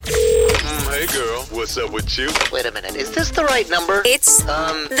Hey, girl, what's up with you? Wait a minute, is this the right number? It's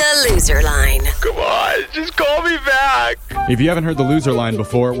the loser line. Come on, just call me back. If you haven't heard the loser line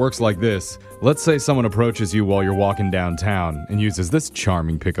before, it works like this. Let's say someone approaches you while you're walking downtown and uses this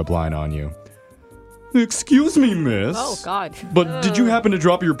charming pickup line on you. Excuse me, miss. Oh, God. But did you happen to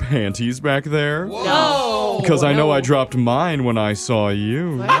drop your panties back there? No. Because I know I dropped mine when I saw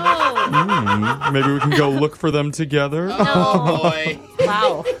you. Maybe we can go look for them together. Oh, boy.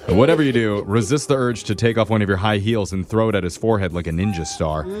 Wow. Whatever you do, resist the urge to take off one of your high heels and throw it at his forehead like a ninja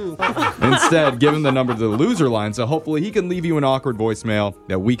star. Instead, give him the number to the loser line so hopefully he can leave you an awkward voicemail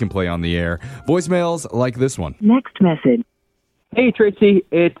that we can play on the air. Voicemails like this one. Next message. Hey, Tracy,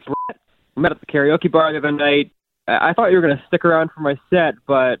 it's Brett. We met at the karaoke bar the other night. I thought you were going to stick around for my set,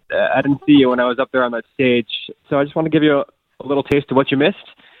 but I didn't see you when I was up there on that stage. So I just want to give you a little taste of what you missed.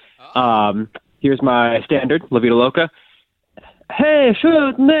 Here's my standard, La Vida Loca. Hey,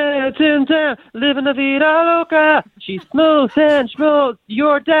 shoot, it's in town, living La Vida Loca. She's smooth and smooth,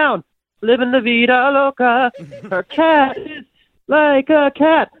 you're down, living La Vida Loca. Her cat is like a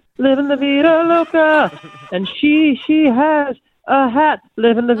cat, living La Vida Loca. And she has a hat,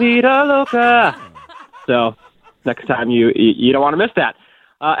 living La Vida Loca. So, next time you don't want to miss that.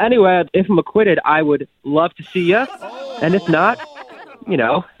 Anyway, if I'm acquitted, I would love to see you. And if not,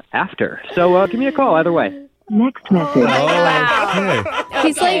 after. So, give me a call either way. Next message.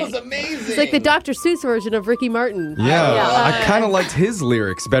 He's That was amazing. It's like the Dr. Seuss version of Ricky Martin. Yeah, I kind of liked his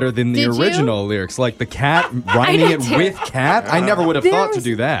lyrics better than the Did you? original lyrics. Like the cat, rhyming it with cat. I never would have thought to was-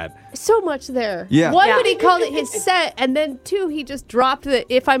 do that. So much there. Yeah. One, when he called it his set, and then two, he just dropped the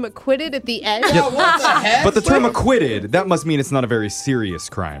if I'm acquitted at the end. Yeah, what the heck? But the term acquitted, that must mean it's not a very serious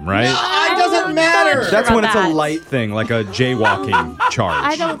crime, right? It doesn't matter. That's when it's a that. light thing, like a jaywalking charge.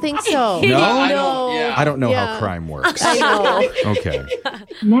 I don't think so. No? I don't- know Yeah. how crime works. I know. Okay.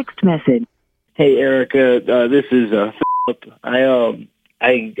 Next message. Hey, Erica, this is Philip.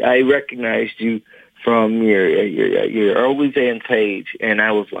 I recognized you from your OnlyFans page, and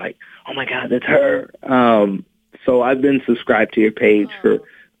I was like, oh my God, that's her. So I've been subscribed to your page for a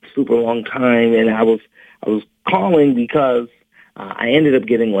super long time, and I was calling because I ended up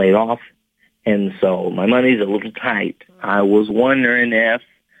getting laid off, and so my money's a little tight. I was wondering if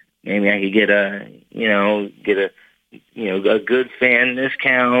maybe I could get a good fan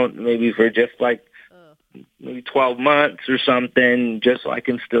discount, maybe for just like maybe 12 months or something, just so I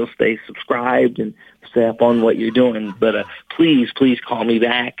can still stay subscribed and stay up on what you're doing. But please call me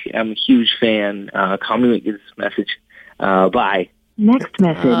back. I'm a huge fan. Call me when you get this message. Bye. Next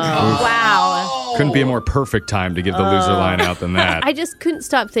message. Wow. Couldn't be a more perfect time to give the loser line out than that. I just couldn't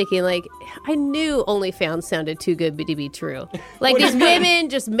stop thinking, I knew OnlyFans sounded too good to be true. Like, these women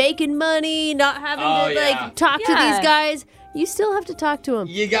just making money, not having to, talk to these guys. You still have to talk to them.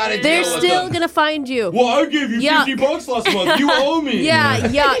 You gotta deal They're with still them. going to find you. Well, I gave you Yuck. $50 last month. You owe me. Yeah,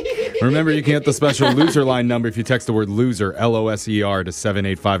 yuck. Remember, you can get the special loser line number if you text the word loser, LOSER, to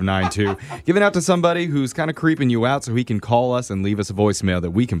 78592. Give it out to somebody who's kind of creeping you out so he can call us and leave us a voicemail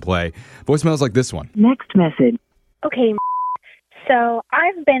that we can play. Voicemails like this one. Next message. Okay, so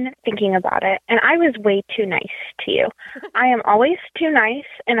I've been thinking about it, and I was way too nice to you. I am always too nice,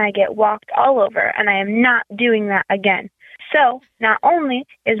 and I get walked all over, and I am not doing that again. So, not only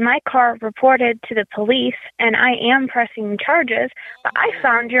is my car reported to the police, and I am pressing charges, but I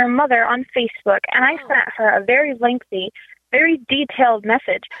found your mother on Facebook, and I sent her a very lengthy, very detailed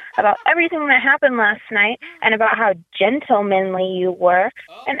message about everything that happened last night, and about how gentlemanly you were,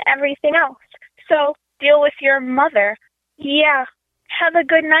 and everything else. So, deal with your mother. Yeah. Have a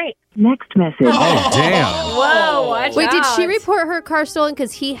good night. Next message. Oh, damn. Whoa, watch Wait, did out. she report her car stolen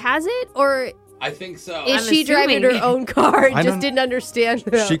because he has it? Or I think so. is I'm she driving assuming. her own car and I just don't- didn't understand?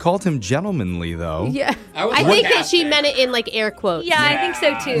 She called him gentlemanly, though. Yeah. I think that she meant it in air quotes. Yeah, I think so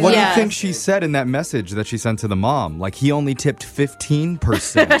too. What do you Yes. think she said in that message that she sent to the mom? Like, he only tipped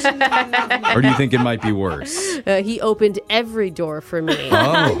 15%? Or do you think it might be worse? He opened every door for me.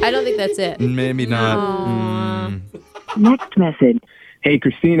 Oh. I don't think that's it. Maybe not. Next message. Hey,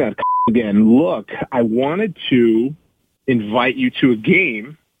 Christina, again. Look, I wanted to invite you to a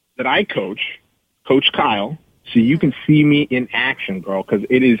game that I coach, Coach Kyle, so you can see me in action, girl, because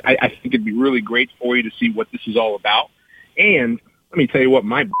it is. I think it'd be really great for you to see what this is all about. And let me tell you what,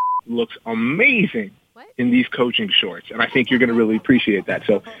 my looks amazing in these coaching shorts, and I think you're going to really appreciate that.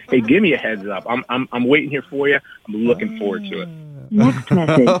 So, hey, give me a heads up. I'm waiting here for you. I'm looking forward to it. Next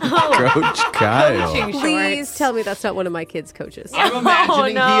message. Coach Kyle. Please tell me that's not one of my kids' coaches. I'm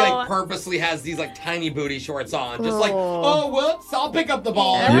imagining no. he like purposely has these like tiny booty shorts on, just like, oh whoops, I'll pick up the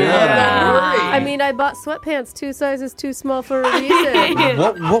ball. Yeah. Hurry. I mean, I bought sweatpants 2 sizes too small for a reason.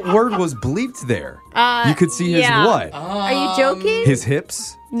 What word was bleeped there? You could see his what? Are you joking? His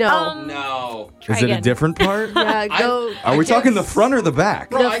hips? No. No. Is it a different part? Yeah, go. Are we talking the front or the back?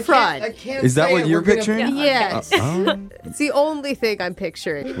 Bro, The front. I can't Is that say what it. you're We're gonna- picturing? Yes. Oh, It's the only thing I'm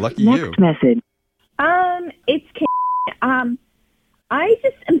picturing. lucky you. Next message. It's I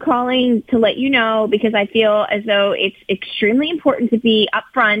just am calling to let you know because I feel as though it's extremely important to be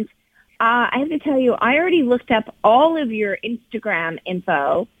upfront. I have to tell you, I already looked up all of your Instagram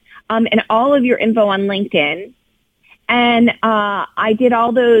info, and all of your info on LinkedIn. And I did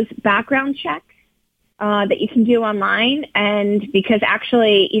all those background checks that you can do online. And because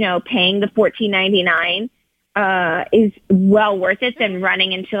actually, paying the $14.99 is well worth it than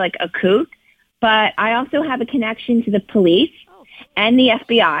running into like a kook. But I also have a connection to the police and the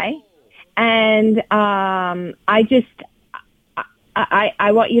FBI. And I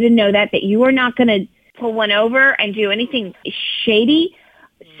want you to know that you are not going to pull one over and do anything shady.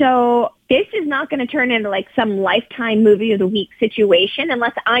 So this is not going to turn into like some Lifetime movie of the week situation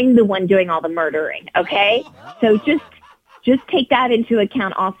unless I'm the one doing all the murdering. Okay. So just take that into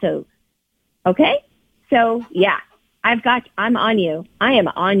account also. Okay. So yeah, I'm on you. I am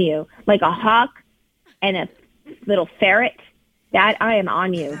on you like a hawk and a little ferret. That I am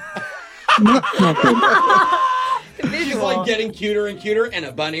on you. Next message. She's like getting cuter and cuter, and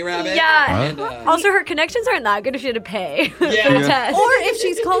a bunny rabbit. Yeah. And, Also, her connections aren't that good if she had to pay Yeah. for the test. Or if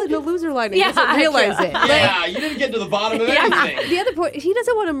she's calling the loser line and Yeah, doesn't realize true. it. yeah, you didn't get to the bottom of anything. The other point, he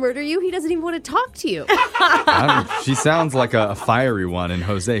doesn't want to murder you. He doesn't even want to talk to you. She sounds like a fiery one, and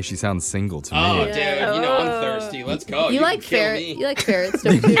Jose, she sounds single to me. Oh, dude, I'm thirsty. Let's go. You can like kill ferret? me. You like ferrets,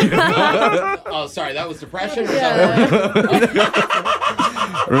 don't you? Oh, sorry, that was depression? Or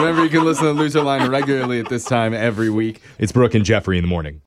Remember, you can listen to Loser Line regularly at this time every week. It's Brooke and Jeffrey in the morning.